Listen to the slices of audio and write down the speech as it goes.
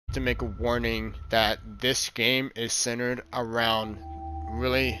to make a warning that this game is centered around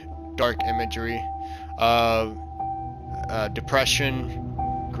really dark imagery of depression,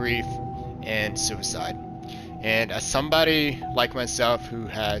 grief, and suicide. And as somebody like myself who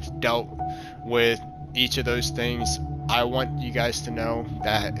has dealt with each of those things, I want you guys to know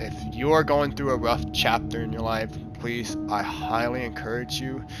that if you are going through a rough chapter in your life, please, I highly encourage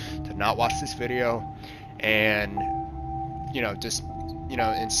you to not watch this video and, just,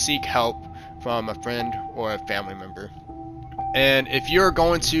 and seek help from a friend or a family member. And if you're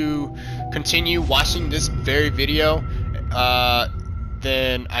going to continue watching this very video,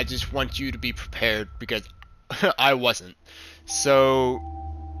 then I just want you to be prepared because I wasn't. So,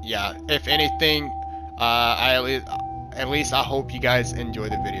 yeah, if anything, at least I hope you guys enjoy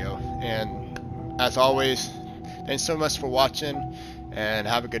the video. And as always, thanks so much for watching and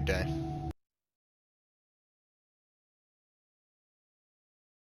have a good day.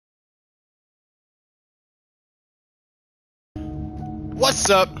 What's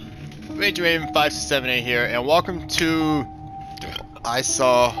up? RageRaven5678 here, and welcome to I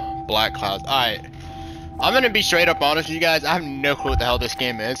Saw Black Clouds. Alright, I'm gonna be straight up honest with you guys. I have no clue what the hell this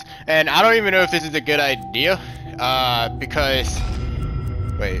game is, and I don't even know if this is a good idea. Because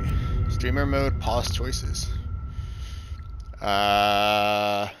wait, streamer mode, pause choices. Okay,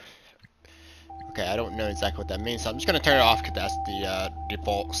 I don't know exactly what that means, so I'm just gonna turn it off because that's the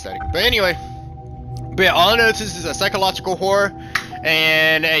default setting. But anyway, all I know is this is a psychological horror,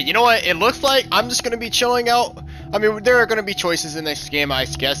 and you know what? It looks like I'm just gonna be chilling out. I mean, there are gonna be choices in this game, I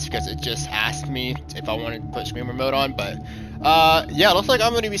guess, because it just asked me if I wanted to put streamer mode on. But yeah, it looks like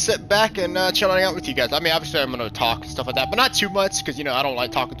I'm gonna be sitting back and chilling out with you guys. I mean, obviously I'm gonna talk and stuff like that, but not too much, because I don't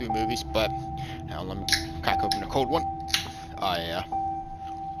like talking through movies. But now let me crack open a cold one. Oh yeah.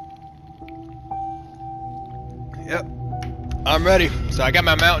 Yep, I'm ready. So I got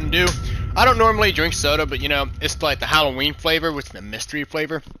my Mountain Dew. I don't normally drink soda, but it's like the Halloween flavor with the mystery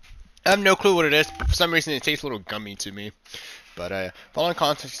flavor. I have no clue what it is, but for some reason it tastes a little gummy to me. But following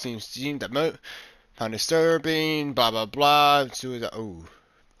context seems deemed that found disturbing, blah blah blah.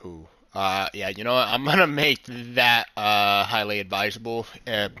 Yeah, you know what? I'm gonna make that highly advisable.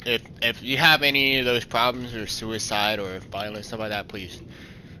 If you have any of those problems or suicide or violence, stuff like that, please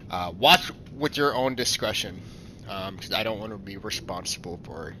watch with your own discretion. Because I don't want to be responsible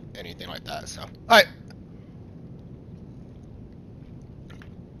for anything like that. So, alright.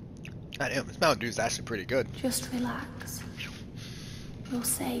 Damn, this Mountain Dew is actually pretty good. Just relax. You're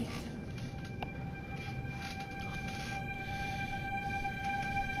safe.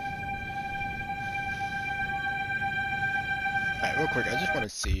 Alright, real quick, I just want to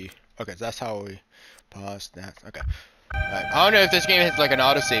see. Okay, so that's how we pause that. Okay. Alright, I don't know if this game has like an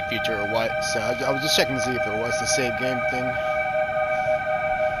autosave feature or what, so I was just checking to see if it was the save game thing.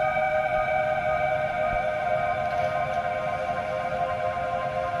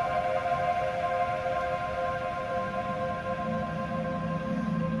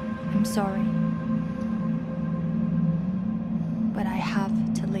 I'm sorry. But I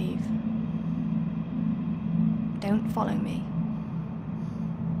have to leave. Don't follow me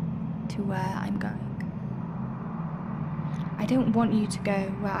to where I'm going. I don't want you to go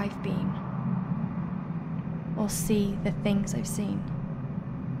where I've been or see the things I've seen.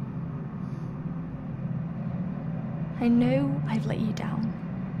 I know I've let you down.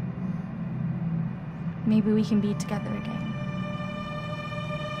 Maybe we can be together again.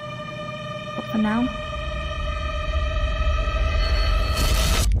 But for now,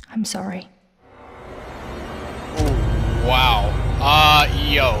 I'm sorry. Oh, wow.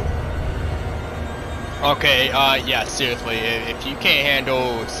 Yo. Okay, yeah, seriously, if you can't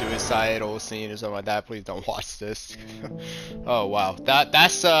handle suicidal scene or something like that, please don't watch this. Oh, wow.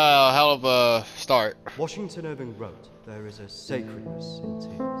 That's a hell of a start. Washington Irving wrote, "There is a sacredness in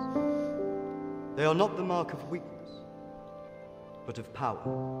tears. They are not the mark of weakness, but of power.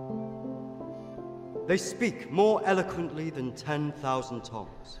 They speak more eloquently than 10,000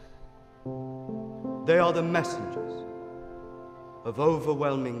 tongues. They are the messengers of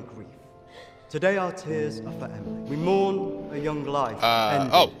overwhelming grief. Today our tears are for Emily. We mourn a young life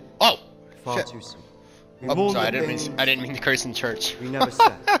ended far shit. too soon. We mourn sorry, the I didn't mean to curse in church. we never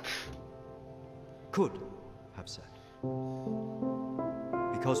said, could have said,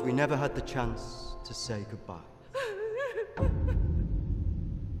 because we never had the chance to say goodbye.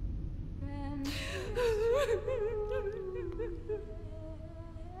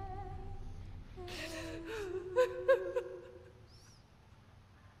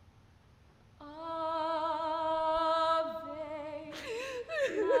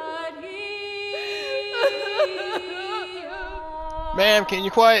 Ma'am, can you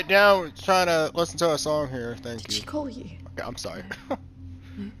quiet down? We're trying to listen to a song here. Thank Did you. she call you? Okay, I'm sorry. No.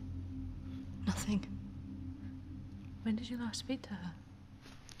 Nothing. When did you last speak to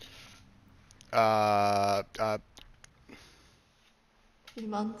her? Few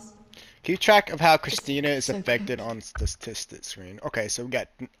months. Keep track of how Christina is so affected quick. on the statistic screen. Okay, so we got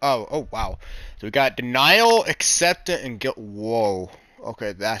oh wow. So we got denial, acceptance, and guilt. Whoa.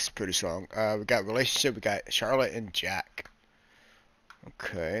 Okay, that's pretty strong. We got relationship. We got Charlotte and Jack.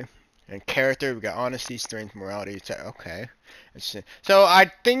 Okay. And character, we got honesty, strength, morality. Okay. So I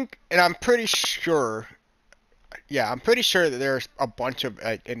think, and I'm pretty sure. Yeah, I'm pretty sure that there's a bunch of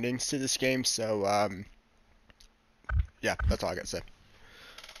endings to this game. So yeah, that's all I got to say.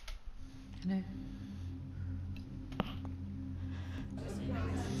 No.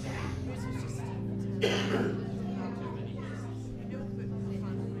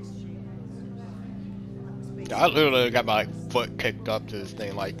 I literally got my foot kicked up to this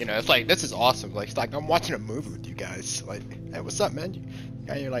thing, like, you know, it's like, this is awesome, like, it's like, I'm watching a movie with you guys, like, hey, what's up, man? You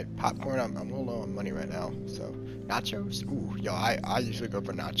got your, like, popcorn? I'm a little low on money right now, so, nachos? Ooh, yo, I usually go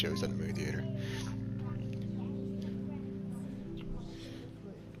for nachos in the movie theater.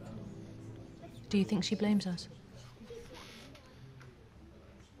 Do you think she blames us?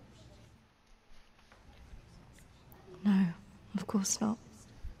 No, of course not.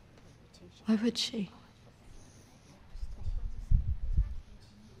 Why would she?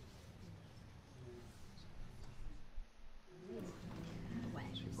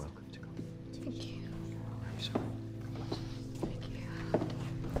 You're welcome to come. Thank you. I'm sorry. Thank you.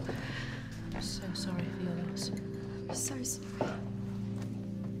 I'm so sorry for your loss. I'm so sorry.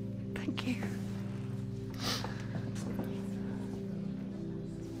 Thank you.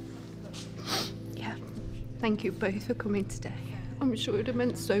 Yeah, thank you both for coming today. I'm sure it would have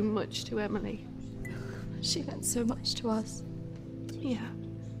meant so much to Emily. She meant so much to us. Yeah.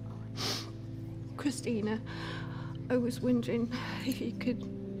 Christina, I was wondering if you could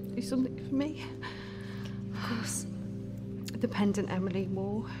do something for me. Of course. The pendant Emily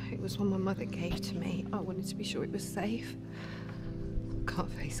wore, it was one my mother gave to me. I wanted to be sure it was safe. Can't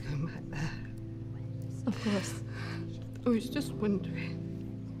face going back there. Of course. I was just wondering.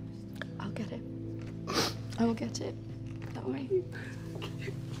 I'll get it. I will get it. Don't worry.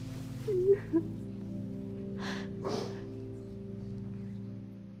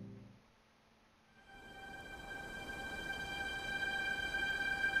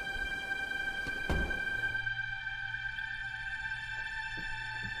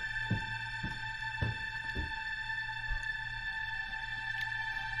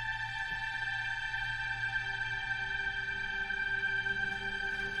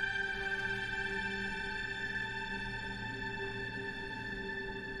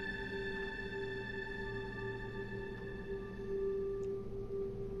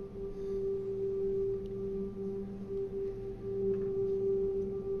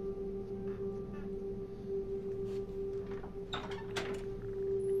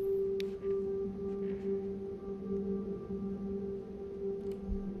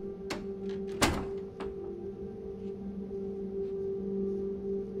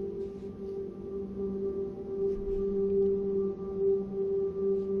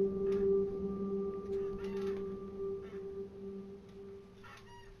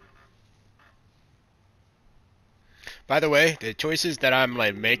 By the way, the choices that I'm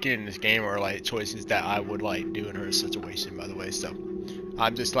like making in this game are like choices that I would like do in her situation, by the way, so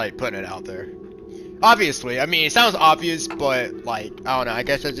I'm just like putting it out there. Obviously, I mean, it sounds obvious, but like, I don't know, I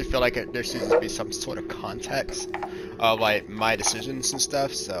guess I just feel like there should be some sort of context of like my decisions and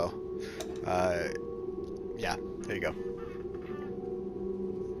stuff, so yeah, there you go.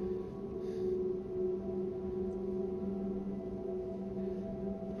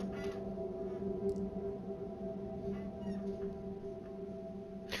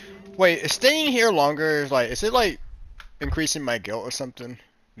 Wait, is staying here longer, like, is it like increasing my guilt or something?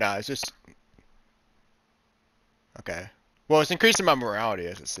 Nah, it's just... Okay. Well, it's increasing my morality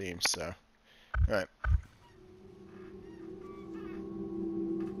as it seems, so... Alright.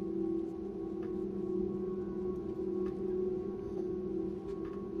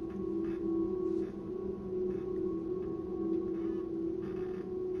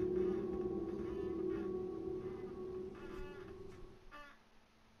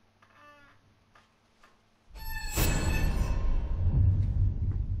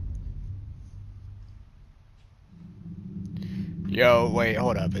 Yo, wait,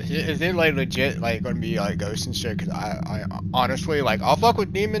 hold up. Is it like legit like gonna be like ghosts and shit? Cause I honestly like I'll fuck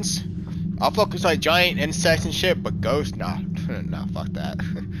with demons. I'll fuck with like giant insects and shit, but ghosts, nah, nah, fuck that.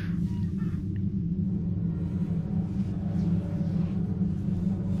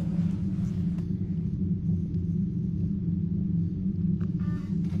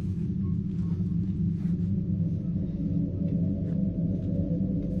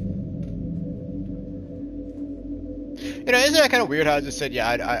 You know, isn't that kind of weird how I just said,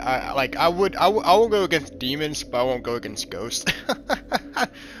 yeah, I will go against demons, but I won't go against ghosts.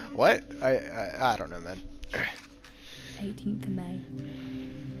 What? I don't know, man. 18th of May.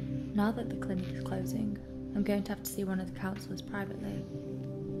 Now that the clinic is closing, I'm going to have to see one of the counsellors privately.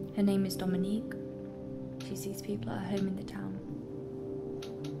 Her name is Dominique. She sees people at her home in the town.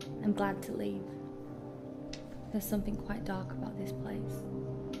 I'm glad to leave. There's something quite dark about this place,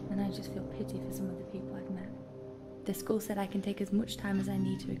 and I just feel pity for some of the people I've met. The school said I can take as much time as I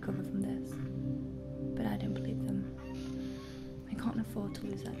need to recover from this, but I don't believe them. I can't afford to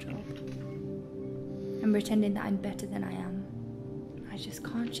lose that job. I'm pretending that I'm better than I am. I just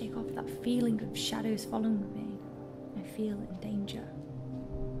can't shake off that feeling of shadows following me. I feel in danger,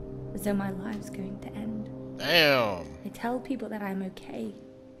 as though my life's going to end. Damn. I tell people that I'm okay,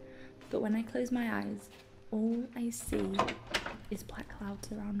 but when I close my eyes, all I see is black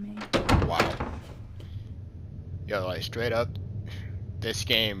clouds around me. Wow. Yo, like, straight up, this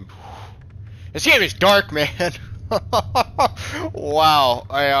game is dark, man. Wow.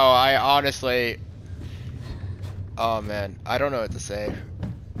 I honestly, oh man, I don't know what to say.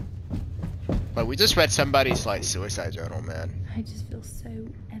 But we just read somebody's like suicide journal, man. I just feel so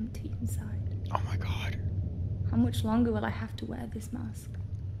empty inside. Oh my god. How much longer will I have to wear this mask?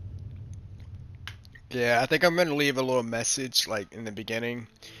 Yeah, I think I'm gonna leave a little message like in the beginning,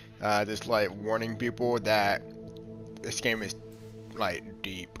 just like warning people that this game is like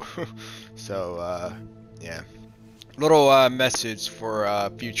deep. So yeah, little message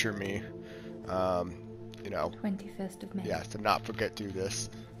for future me. You know. 21st of May. Yeah, to not forget to do this.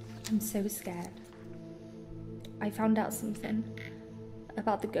 I'm so scared. I found out something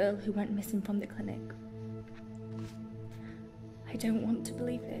about the girl who went missing from the clinic. I don't want to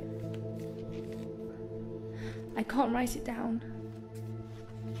believe it. I can't write it down.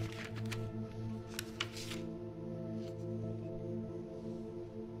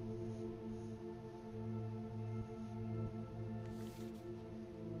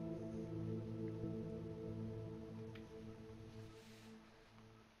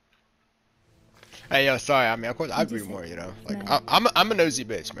 Hey, yo, sorry. I mean, of course, I'd read more. You know, like I'm a nosy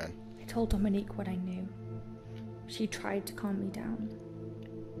bitch, man. I told Dominique what I knew. She tried to calm me down.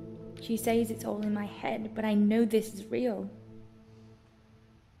 She says it's all in my head, but I know this is real.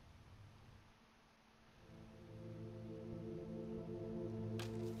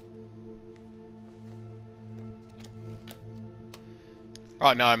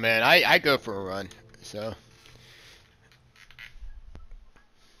 Oh no, man, I go for a run. So,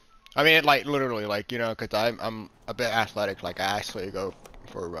 I mean, like literally, like, you know, cause I'm a bit athletic. Like I actually go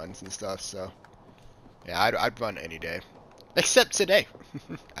for runs and stuff. So, yeah, I'd run any day, except today.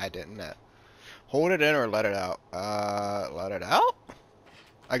 I didn't. Hold it in or let it out. Let it out.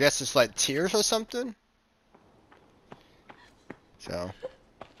 I guess it's like tears or something. So.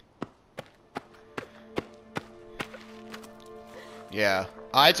 Yeah,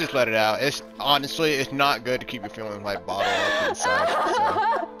 I just let it out. It's honestly, it's not good to keep your feelings like bottled up inside.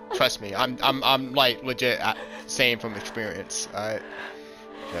 So, trust me, I'm like legit saying from experience. Alright,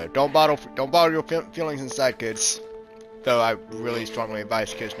 so don't bottle your feelings inside, kids. Though I really strongly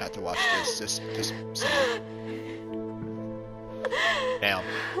advise kids not to watch this. Just saying. Now,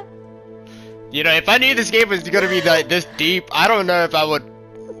 you know, if I knew this game was gonna be like this deep, I don't know if I would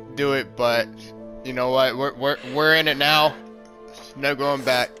do it. But you know what? We're in it now. No going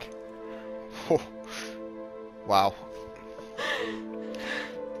back. Oh. Wow.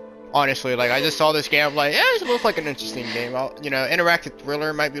 Honestly, like, I just saw this game, I'm like, yeah, it looks like an interesting game. You know, interactive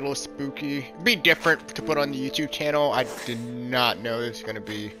thriller might be a little spooky. Be different to put on the YouTube channel. I did not know this was gonna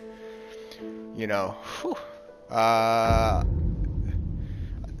be, you know, whew.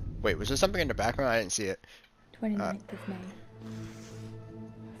 Wait, was there something in the background? I didn't see it. 29th of May.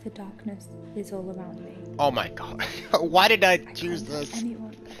 The darkness is all around me. Oh my god. Why did I choose can't this? tell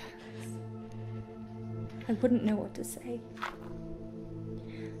anyone about this. I wouldn't know what to say.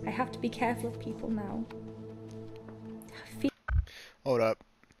 I have to be careful of people now. Hold up.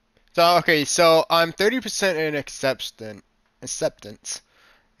 So, okay, so I'm 30% in acceptance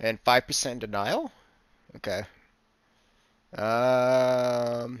and 5% denial? Okay.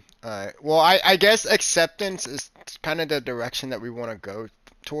 Alright. Well, I guess acceptance is kind of the direction that we want to go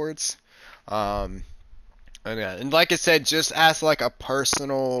towards. Okay. And like I said, just as like a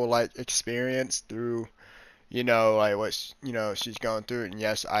personal like experience through, you know, like what you know she's going through. And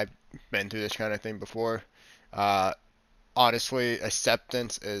yes, I've been through this kind of thing before. Honestly,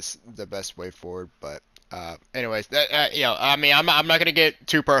 acceptance is the best way forward. But anyways, you know, I mean, I'm not gonna get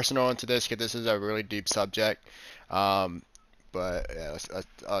too personal into this because this is a really deep subject. But yeah,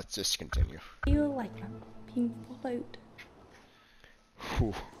 let's just continue. I feel like I'm being followed.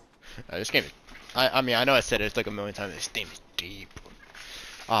 Whew. This game is, I mean, I know I said it's like a million times, this game is deep.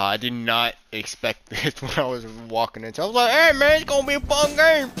 I did not expect this when I was walking into it. I was like, hey man, it's gonna be a fun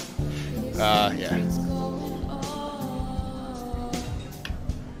game. Yeah.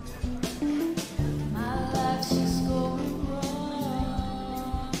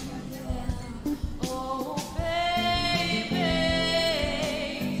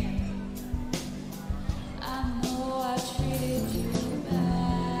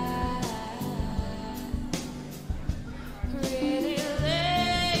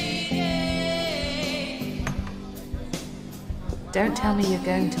 Don't tell me you're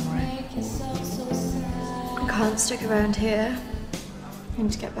going tomorrow. I can't stick around here. I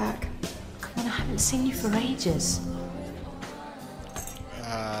need to get back. Come on, I haven't seen you for ages.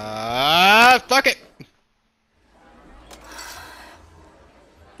 Fuck it.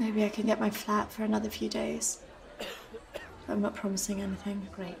 Maybe I can get my flat for another few days. I'm not promising anything.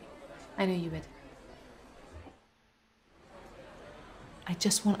 Great. I knew you would. I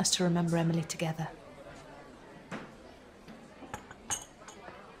just want us to remember Emily together.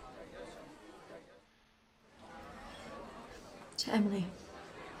 To Emily.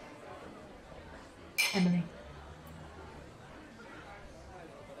 Emily.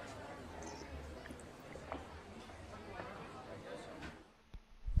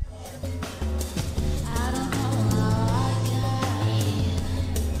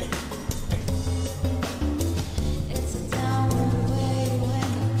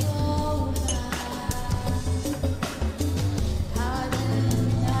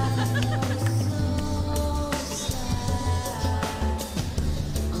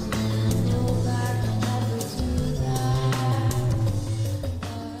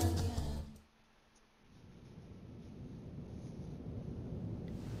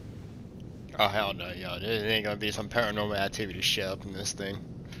 Oh hell no, yo, there ain't gonna be some paranormal activity shit up in this thing.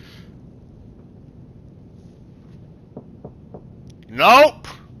 Nope!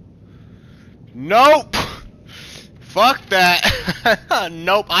 Nope! Fuck that!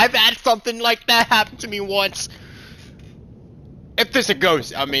 Nope, I've had something like that happen to me once. If there's a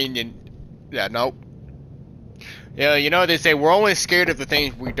ghost, I mean, yeah, nope. Yeah, you know, they say we're only scared of the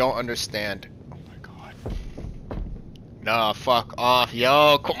things we don't understand. Oh my god. Nah, fuck off,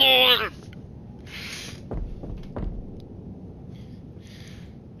 yo, come on!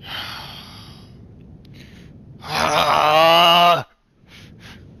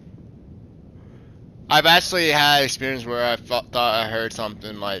 I've actually had experience where I thought I heard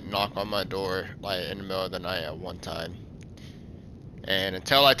something like knock on my door like in the middle of the night at one time, and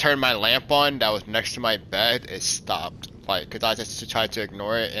until I turned my lamp on that was next to my bed, it stopped. Like, cause I just tried to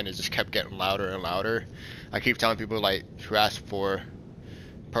ignore it and it just kept getting louder and louder. I keep telling people like who ask for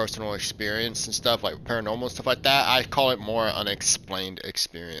personal experience and stuff like paranormal stuff like that. I call it more unexplained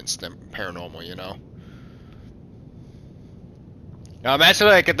experience than paranormal, you know. Now, I'm actually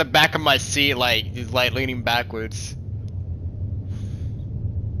like at the back of my seat, like just like leaning backwards.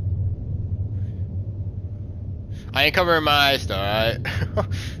 I ain't covering my eyes though, alright?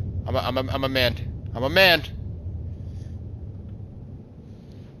 I'm a man. I'm a man.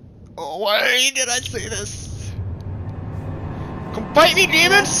 Oh, why did I say this? Come fight me,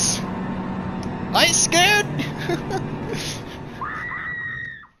 demons! I ain't scared!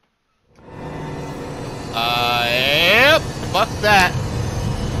 Yep, fuck that.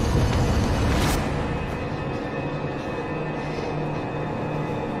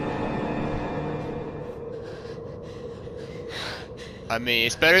 I mean,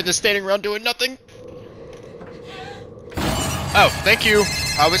 it's better than standing around doing nothing. Oh, thank you.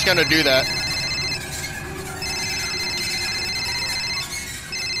 I was gonna do that.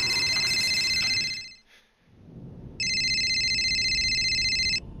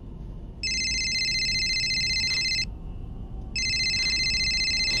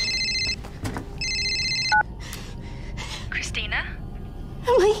 Christina?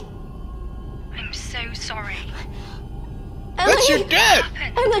 Emily! I'm so sorry. That's your dad! What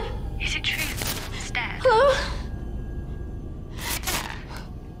happened? Emily! Is it true? He's dead. Hello?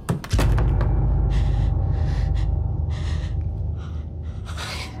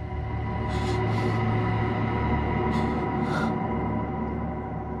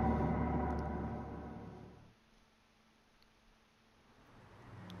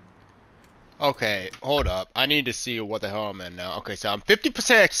 Okay, hold up. I need to see what the hell I'm in now. Okay, so I'm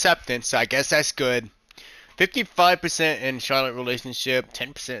 50% acceptance, so I guess that's good. 55% in Charlotte relationship,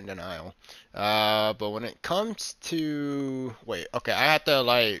 10% in denial. But when it comes to... Wait, okay, I have to,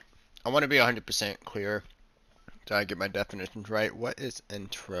 like... I want to be 100% clear. So I get my definitions right. What is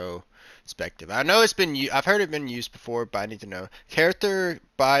introspective? I know it's been I've heard it been used before, but I need to know. Character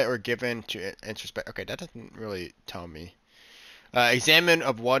by or given to introspect. Okay, that doesn't really tell me. Examine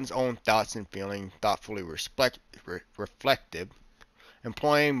of one's own thoughts and feeling, thoughtfully reflective.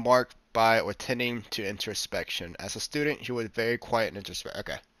 Employing marked by or tending to introspection. As a student, he was very quiet and introspective.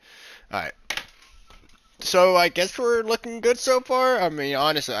 Okay. Alright. So I guess we're looking good so far. I mean,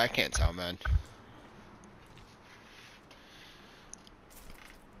 honestly, I can't tell, man.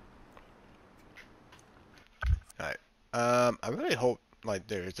 Alright. I really hope like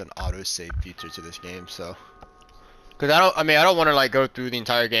there's an auto-save feature to this game, so. Cause I don't want to like go through the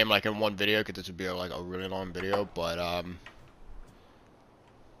entire game like in one video, cause this would be like a really long video, but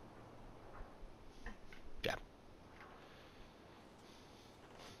yeah.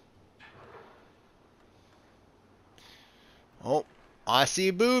 Oh, I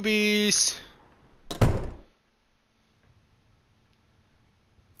see boobies.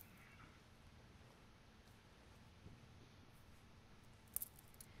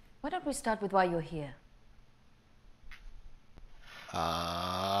 Why don't we start with why you're here?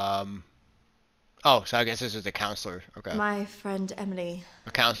 Oh, so I guess this is the counselor. Okay. My friend Emily.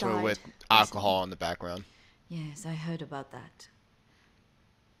 A counselor died with alcohol in the background. Yes, I heard about that.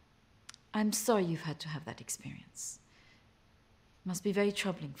 I'm sorry you've had to have that experience. Must be very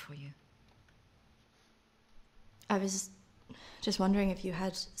troubling for you. I was just wondering if you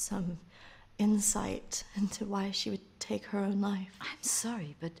had some insight into why she would take her own life. I'm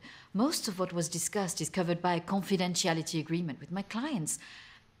sorry, but most of what was discussed is covered by a confidentiality agreement with my clients.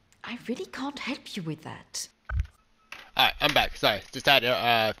 I really can't help you with that. Alright, I'm back. Sorry, just had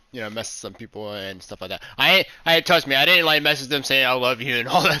to, message some people and stuff like that. Trust me, I didn't like message them saying I love you and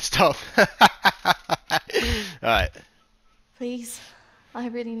all that stuff. Alright. Please, I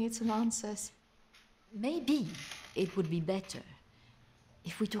really need some answers. Maybe it would be better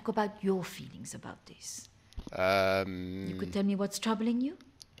if we talk about your feelings about this. You could tell me what's troubling you?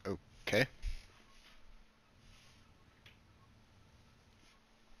 Okay.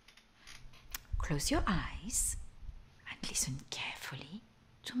 Close your eyes and listen carefully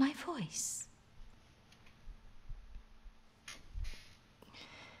to my voice.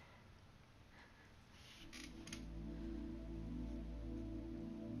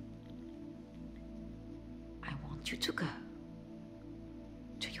 I want you to go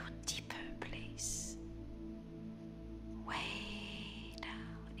to your deeper place, way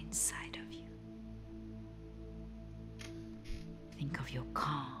down inside of you. Think of your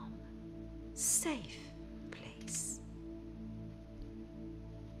calm, safe place.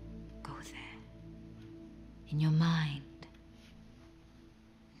 Go there, in your mind,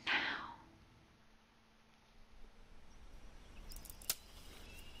 now.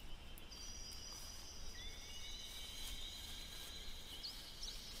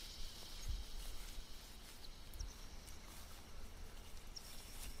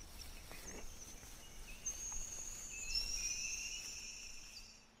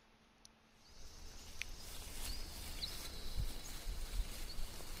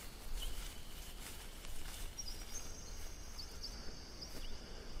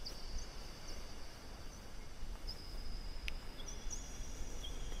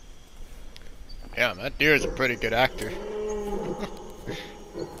 Yeah, that deer is a pretty good actor.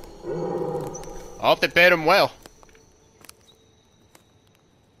 I hope they paid him well.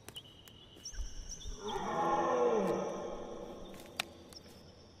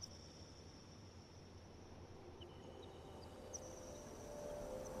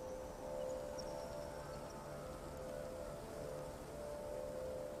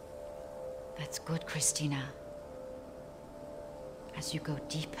 That's good, Christina. As you go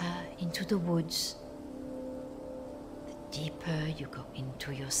deeper into the woods, the deeper you go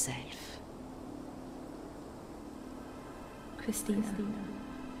into yourself. Christina,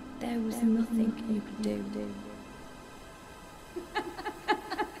 there was nothing you could do.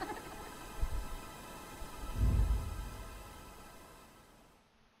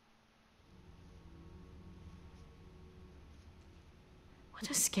 What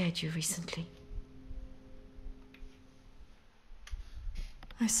has scared you recently?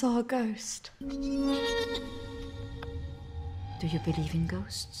 I saw a ghost. Do you believe in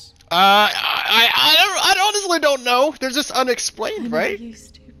ghosts? I honestly don't know. They're just unexplained, I never right?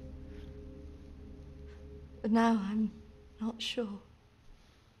 used to. But now I'm not sure.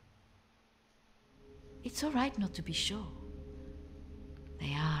 It's all right not to be sure.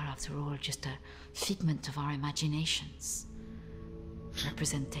 They are, after all, just a figment of our imaginations.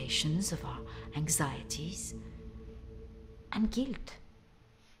 Representations of our anxieties and guilt.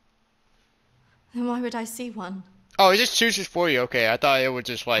 Then why would I see one? Oh, it just chooses for you. Okay, I thought it would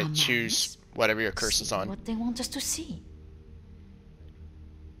just like Come choose whatever your curse is see on. what they want us to see.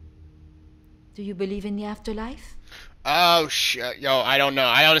 Do you believe in the afterlife? Oh shit, yo, I don't know.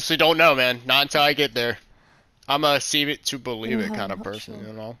 I honestly don't know, man. Not until I get there. I'm a see it to believe it kind of person,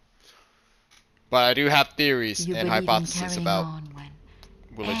 you know. But I do have theories and hypotheses about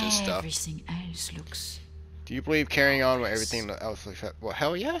religious stuff. Everything else looks. Do you believe carrying on with everything else looks? Well,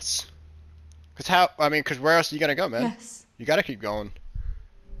 hell yes. Cause where else are you gonna go, man? Yes. You gotta keep going.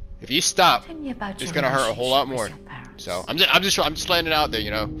 If you stop, Tell me about it's your gonna hurt a whole lot more. relationship with your parents. So I'm just laying it out there, you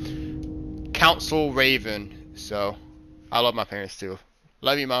know. Counsel Raven. So I love my parents too.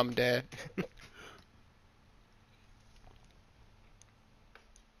 Love you, mom and dad.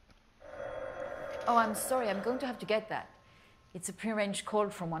 Oh, I'm sorry. I'm going to have to get that. It's a prearranged call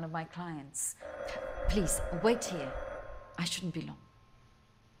from one of my clients. Please, wait here. I shouldn't be long.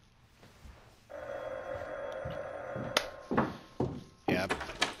 Yeah.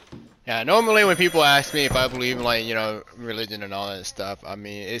 Yeah, normally when people ask me if I believe in, like, you know, religion and all that stuff, I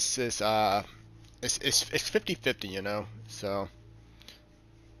mean, it's just, it's 50-50, you know, so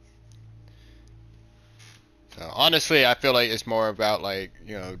honestly, I feel like it's more about, like,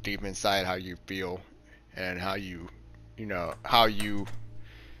 you know, deep inside how you feel and how you know, how you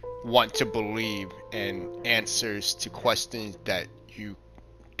want to believe in answers to questions that you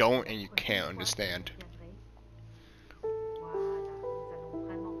don't and you can't understand.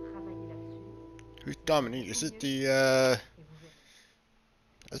 Who's Dominique? Is it the,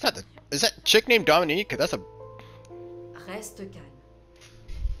 is that chick named Dominique? That's a... Reste calme.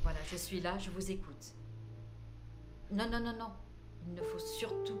 Voilà, je suis là, je vous écoute. Non, non, non, non. Il ne faut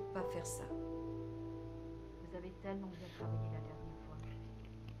surtout pas faire ça. Vous avez tellement bien travaillé la dernière fois.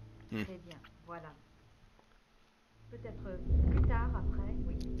 Très bien, voilà. Peut-être plus tard, après,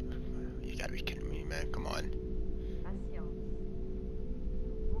 oui. You gotta be kidding me, man. Come on. Patience.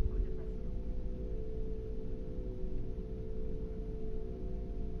 Beaucoup de patience.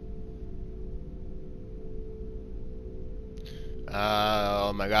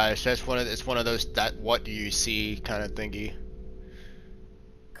 Oh my gosh, that's it's one of those that what do you see kind of thingy.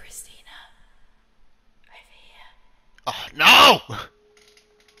 Christina, over here. Oh no!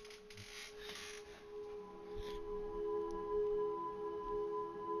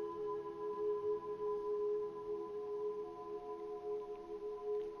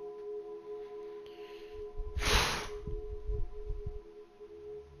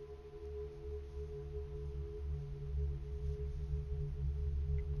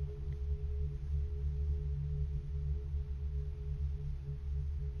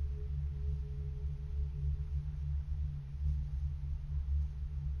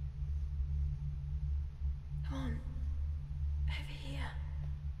 Come on, over here.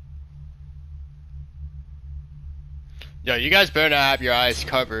 Yo, you guys better not have your eyes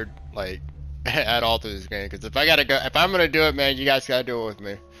covered, like, at all through this game, because if I'm gonna do it, man, you guys gotta do it with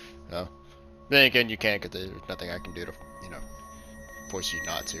me. So, then again, you can't, because there's nothing I can do to, you know, force you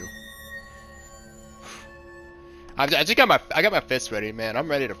not to. I just got my fists ready, man. I'm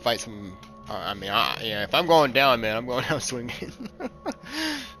ready to fight some. I mean, yeah, if I'm going down, man, I'm going down swinging. Over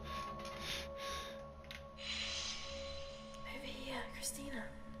here, Christina.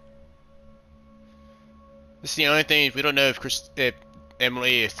 This is the only thing. We don't know if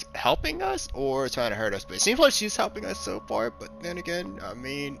Emily is helping us or trying to hurt us, but it seems like she's helping us so far. But then again, I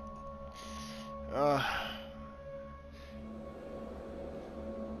mean, I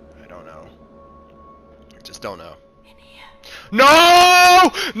don't know. I just don't know. In here.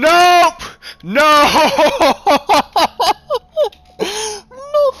 No! Nope! No!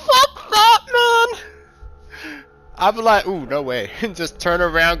 No, fuck that, man! I'd be like, ooh, no way. Just turn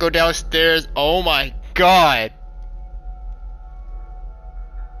around, go downstairs. Oh my god.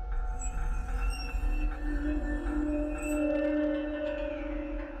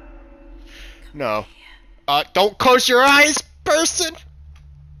 No. Don't close your eyes, person!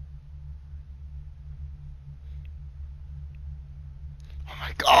 Oh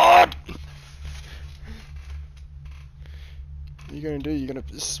my god! What you gonna do? You gonna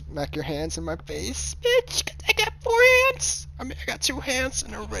smack your hands in my face? Bitch, I got 4 hands! I mean, I got 2 hands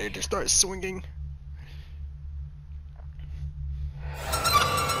and I'm ready to start swinging.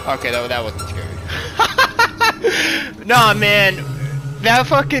 Okay, that wasn't scary. Nah, man. That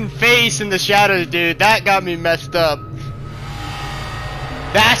fucking face in the shadows, dude, that got me messed up.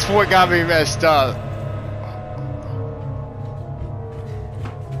 That's what got me messed up.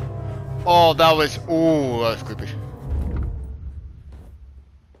 Oh, that was creepy.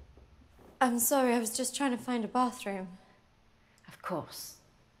 I'm sorry, I was just trying to find a bathroom. Of course.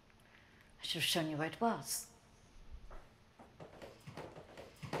 I should have shown you where it was.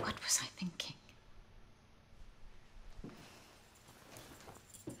 What was I thinking?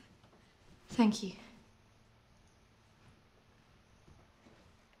 Thank you.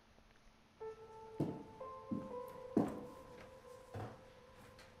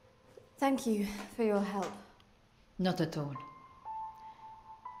 Thank you for your help. Not at all.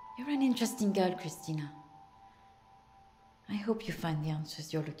 You're an interesting girl, Christina. I hope you find the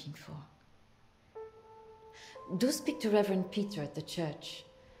answers you're looking for. Do speak to Reverend Peter at the church.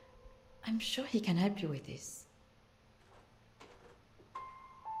 I'm sure he can help you with this.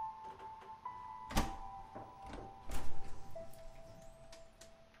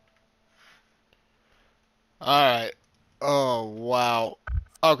 Alright. Oh, wow.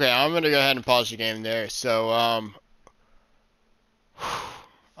 Okay, I'm gonna go ahead and pause the game there. So, alright,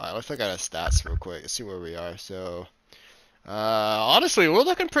 let's look at our stats real quick. Let's see where we are. So, honestly, we're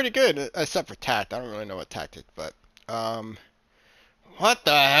looking pretty good, except for tact. I don't really know what tactic, but, what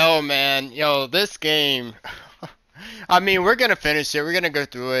the hell, man? Yo, this game, I mean, we're gonna finish it. We're gonna go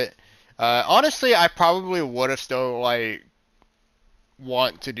through it. Honestly, I probably would have still, like,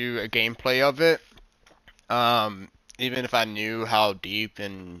 want to do a gameplay of it. Even if I knew how deep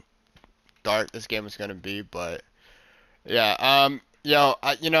and dark this game was gonna be, but yeah,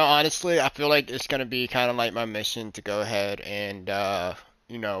 you know, honestly, I feel like it's gonna be kind of like my mission to go ahead and,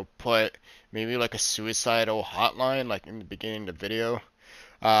 you know, put maybe like a suicidal hotline, like in the beginning of the video,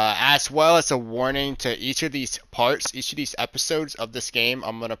 as well as a warning to each of these parts, each of these episodes of this game.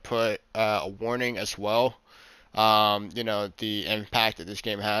 I'm gonna put a warning as well, you know, the impact that this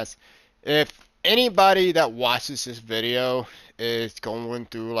game has. If anybody that watches this video is going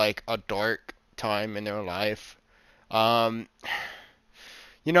through like a dark time in their life, you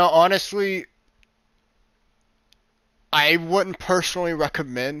know, honestly, I wouldn't personally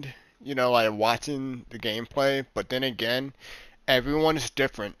recommend, you know, like watching the gameplay, but then again, everyone is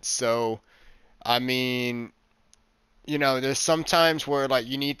different. So, I mean, you know, there's some times where like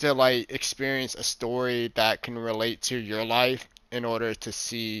you need to like experience a story that can relate to your life in order to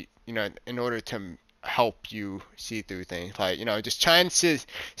see, you know, in order to help you see through things. Like, you know, just trying to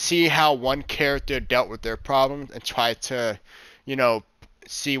see how one character dealt with their problems and try to, you know,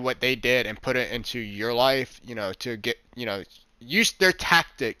 see what they did and put it into your life, you know, to get, you know, use their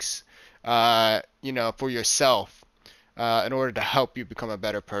tactics, you know, for yourself, in order to help you become a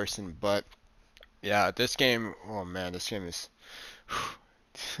better person. But yeah, this game, oh man, this game is,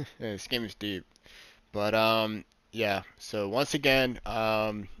 this game is deep. But yeah. So once again,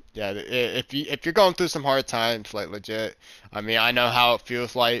 yeah, if you're going through some hard times, like legit, I mean, I know how it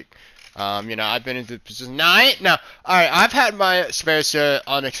feels like. You know, I've been into positions. Now, all right, I've had my fair share of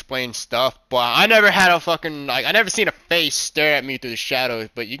unexplained stuff, but I never had a fucking like, I never seen a face stare at me through the shadows.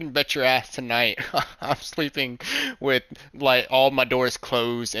 But you can bet your ass tonight, I'm sleeping with like all my doors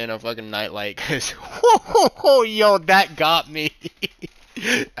closed and a fucking nightlight. Cause, yo, that got me.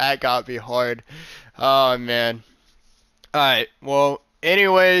 That got me hard. Oh man. Alright, well,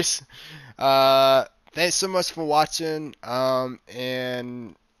 anyways, thanks so much for watching,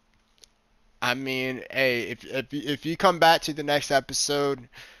 and, I mean, hey, if you come back to the next episode,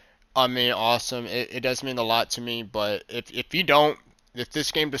 I mean, awesome, it does mean a lot to me, but if you don't, if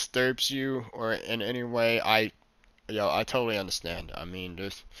this game disturbs you, or in any way, I totally understand. I mean,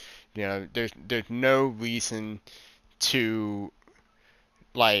 you know, there's no reason to,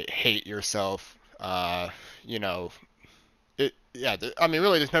 like, hate yourself, you know, yeah, I mean,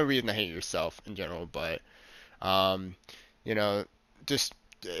 really, there's no reason to hate yourself in general, but, you know, just,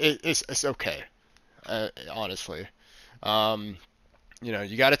 it's okay, honestly. You know,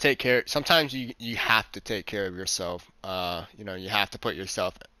 you gotta take care, sometimes you have to take care of yourself, you know, you have to put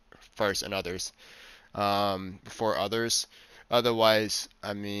yourself first and others, before others, otherwise,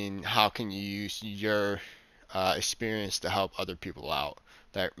 I mean, how can you use your, experience to help other people out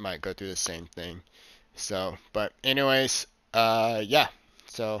that might go through the same thing? So, but anyways, yeah,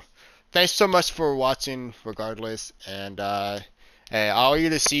 so thanks so much for watching regardless, and hey, I'll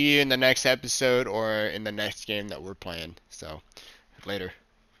either see you in the next episode or in the next game that we're playing. So later.